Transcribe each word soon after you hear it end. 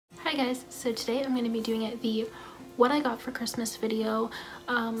Hi guys, so today I'm going to be doing the what I got for Christmas video.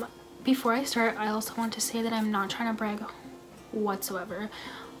 Before I start, I also want to say that I'm not trying to brag whatsoever.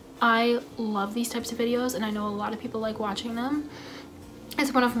 I love these types of videos and I know a lot of people like watching them.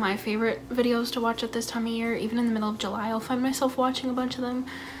 It's one of my favorite videos to watch at this time of year. Even in the middle of July, I'll find myself watching a bunch of them.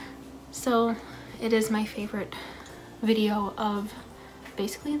 So it is my favorite video of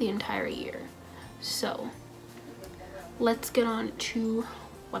basically the entire year. So let's get on to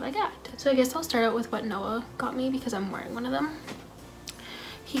what I got. So I guess I'll start out with what Noah got me because I'm wearing one of them.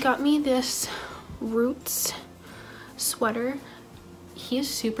 He got me this Roots sweater. He is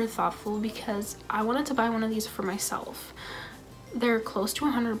super thoughtful because I wanted to buy one of these for myself. They're close to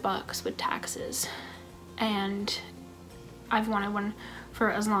 $100 with taxes and I've wanted one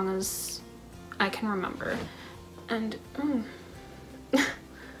for as long as I can remember. And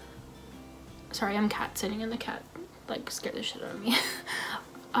sorry, I'm cat sitting and the cat like scared the shit out of me.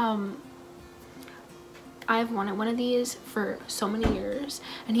 I've wanted one of these for so many years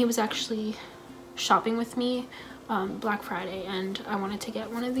and he was actually shopping with me Black Friday and I wanted to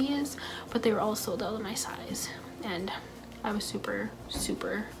get one of these, but they were all sold out of my size and I was super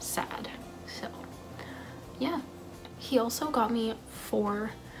sad. So yeah, he also got me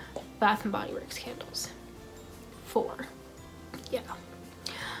 4 Bath and Body Works candles. 4, yeah.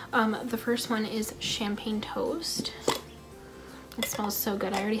 The first one is Champagne Toast. It smells so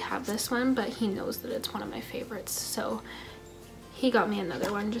good. I already have this one, but he knows that it's one of my favorites, so he got me another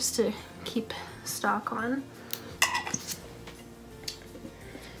one just to keep stock on.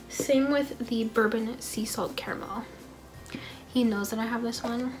 Same with the Bourbon Sea Salt Caramel. He knows that I have this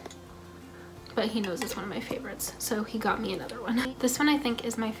one, but he knows it's one of my favorites, so he got me another one. This one I think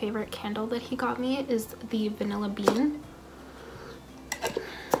is my favorite candle that he got me, is the Vanilla Bean.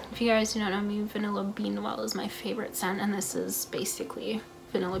 If you guys do not know me, Vanilla Bean Noel is my favorite scent, and this is basically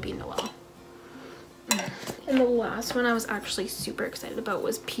Vanilla Bean Noel. And the last one I was actually super excited about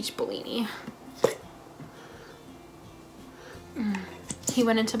was Peach Bellini. He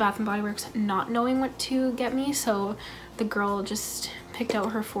went into Bath and Body Works not knowing what to get me, so the girl just picked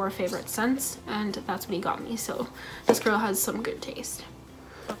out her 4 favorite scents and that's what he got me. So this girl has some good taste.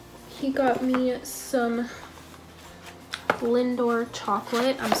 He got me some Lindor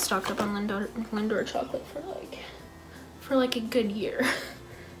chocolate. I'm stocked up on Lindor chocolate for like a good year.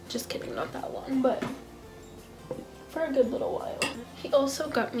 Just kidding, not that long, but for a good little while. He also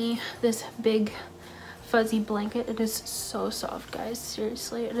got me this big fuzzy blanket. It is so soft, guys.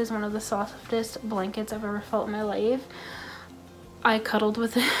 Seriously, it is one of the softest blankets I've ever felt in my life. I cuddled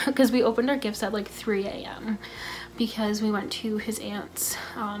with it because we opened our gifts at like 3 a.m. because we went to his aunt's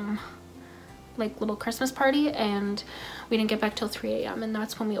like little Christmas party and we didn't get back till 3 a.m. and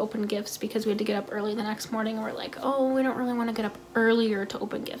that's when we opened gifts because we had to get up early the next morning and we're like, oh, we don't really want to get up earlier to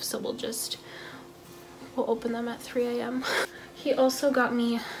open gifts, so we'll open them at 3 a.m. He also got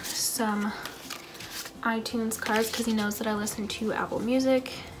me some iTunes cards because he knows that I listen to Apple Music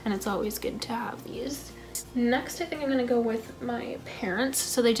and it's always good to have these. Next, I think I'm gonna go with my parents.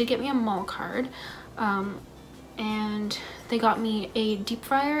 So they did get me a mall card and they got me a deep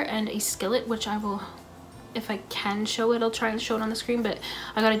fryer and a skillet, which I will, if I can show it, I'll try and show it on the screen, but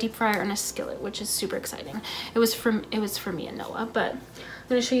I got a deep fryer and a skillet, which is super exciting. It was for me and Noah, but I'm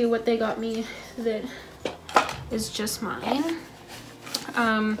gonna show you what they got me that is just mine.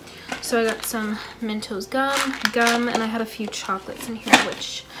 So I got some Mentos gum, and I had a few chocolates in here,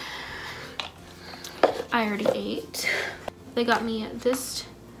 which I already ate. They got me this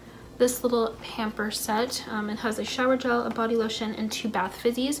little pamper set. It has a shower gel, a body lotion, and 2 bath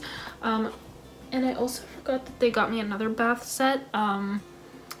fizzies. And I also forgot that they got me another bath set.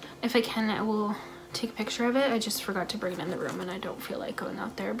 If I can, I will take a picture of it. I just forgot to bring it in the room and I don't feel like going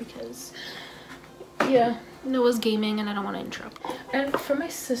out there because, yeah, Noah's gaming and I don't want to interrupt. And for my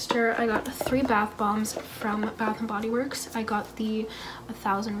sister, I got 3 bath bombs from Bath and Body Works. I got the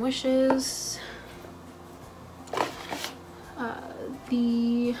 1,000 Wishes,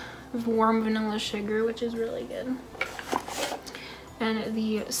 the Warm Vanilla Sugar, which is really good, and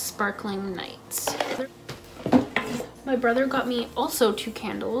the Sparkling Nights. My brother got me also 2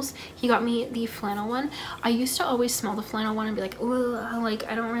 candles. He got me the flannel one. I used to always smell the flannel one and be like, ugh, like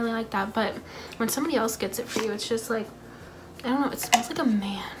I don't really like that, but when somebody else gets it for you, it's just like, I don't know, it smells like a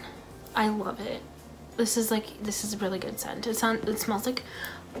man. I love it. This is a really good scent. It smells like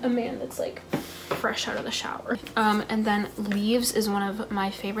a man that's like fresh out of the shower. And then Leaves is one of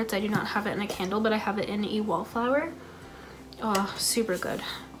my favorites. I do not have it in a candle, but I have it in a wallflower. Oh, super good.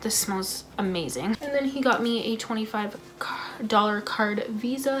 This smells amazing. And then he got me a $25 card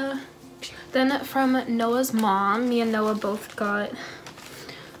Visa. Then from Noah's mom, me and Noah both got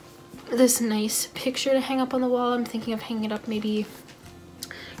this nice picture to hang up on the wall. I'm thinking of hanging it up maybe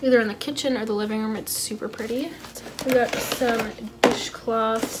either in the kitchen or the living room. It's super pretty. We got some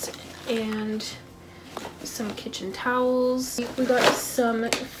dishcloths and some kitchen towels. We got some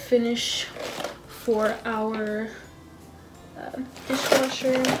finish for our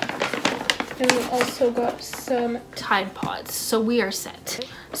dishwasher, and we also got some Tide Pods, so we are set.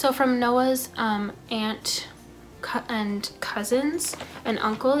 So from Noah's aunt and cousins and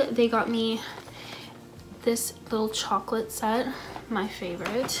uncle, they got me this little chocolate set, my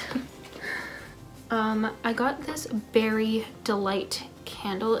favorite. I got this Berry Delight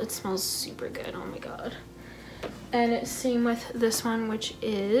candle. It smells super good, oh my god. And same with this one, which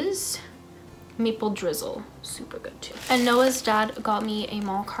is Maple Drizzle, super good too. And Noah's dad got me a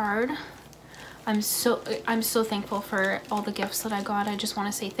mall card. I'm so thankful for all the gifts that I got. I just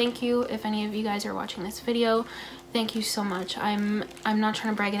want to say thank you. If any of you guys are watching this video, thank you so much. I'm not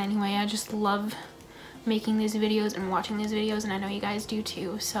trying to brag in any way. I just love making these videos and watching these videos, and I know you guys do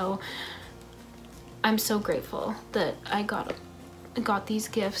too. So I'm so grateful that I got these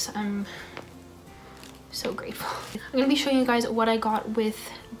gifts. I'm so grateful. I'm gonna be showing you guys what I got with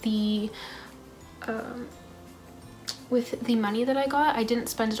the money that I got. I didn't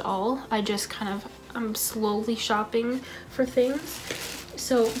spend it all. I just I'm slowly shopping for things.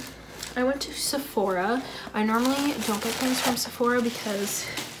 So I went to Sephora. I normally don't get things from Sephora because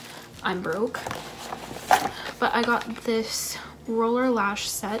I'm broke, but I got this roller lash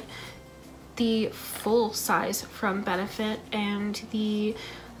set, the full size from Benefit, and the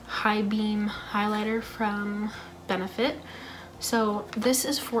high beam highlighter from Benefit. So this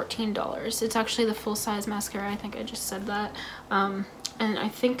is $14. It's actually the full size mascara. I think I just said that. And I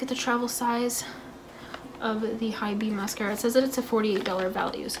think the travel size of the high beam mascara, it says that it's a $48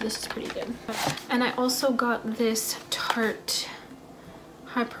 value, so this is pretty good. And I also got this Tarte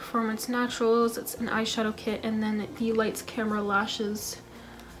High Performance Naturals. It's an eyeshadow kit, and then the Lights Camera Lashes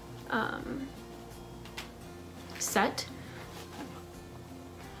set.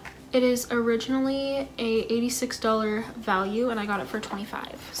 It is originally a $86 value, and I got it for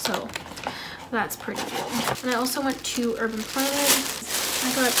 $25, so that's pretty good. And I also went to Urban Planet.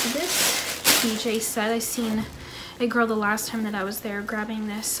 I got this PJ set. I seen a girl the last time that I was there grabbing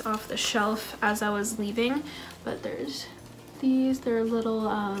this off the shelf as I was leaving, but there's these. They're little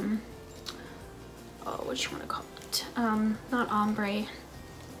oh, what you want to call it, not ombre,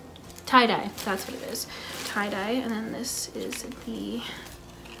 tie-dye, that's what it is, tie-dye. And then this is the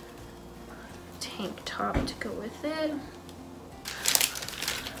tank top to go with it.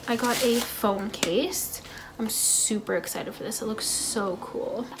 I got a phone case. I'm super excited for this. It looks so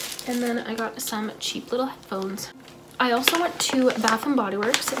cool. And then I got some cheap little headphones. I also went to Bath & Body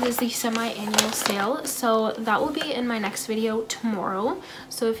Works. It is the semi-annual sale, so that will be in my next video tomorrow.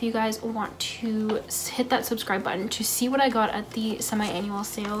 So if you guys want to hit that subscribe button to see what I got at the semi-annual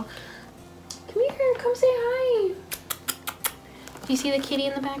sale. Come here, come say hi. Do you see the kitty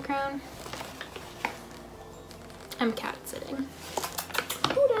in the background? I'm cat sitting.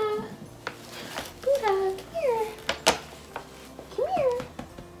 Buddha, Buddha, come here. Come here.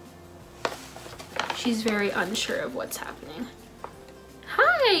 She's very unsure of what's happening.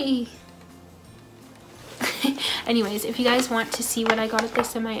 Hi! Anyways, if you guys want to see what I got at the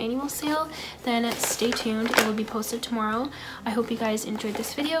semi-annual sale, then stay tuned. It will be posted tomorrow. I hope you guys enjoyed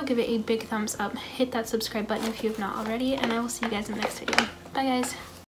this video. Give it a big thumbs up. Hit that subscribe button if you have not already, and I will see you guys in the next video. Bye, guys.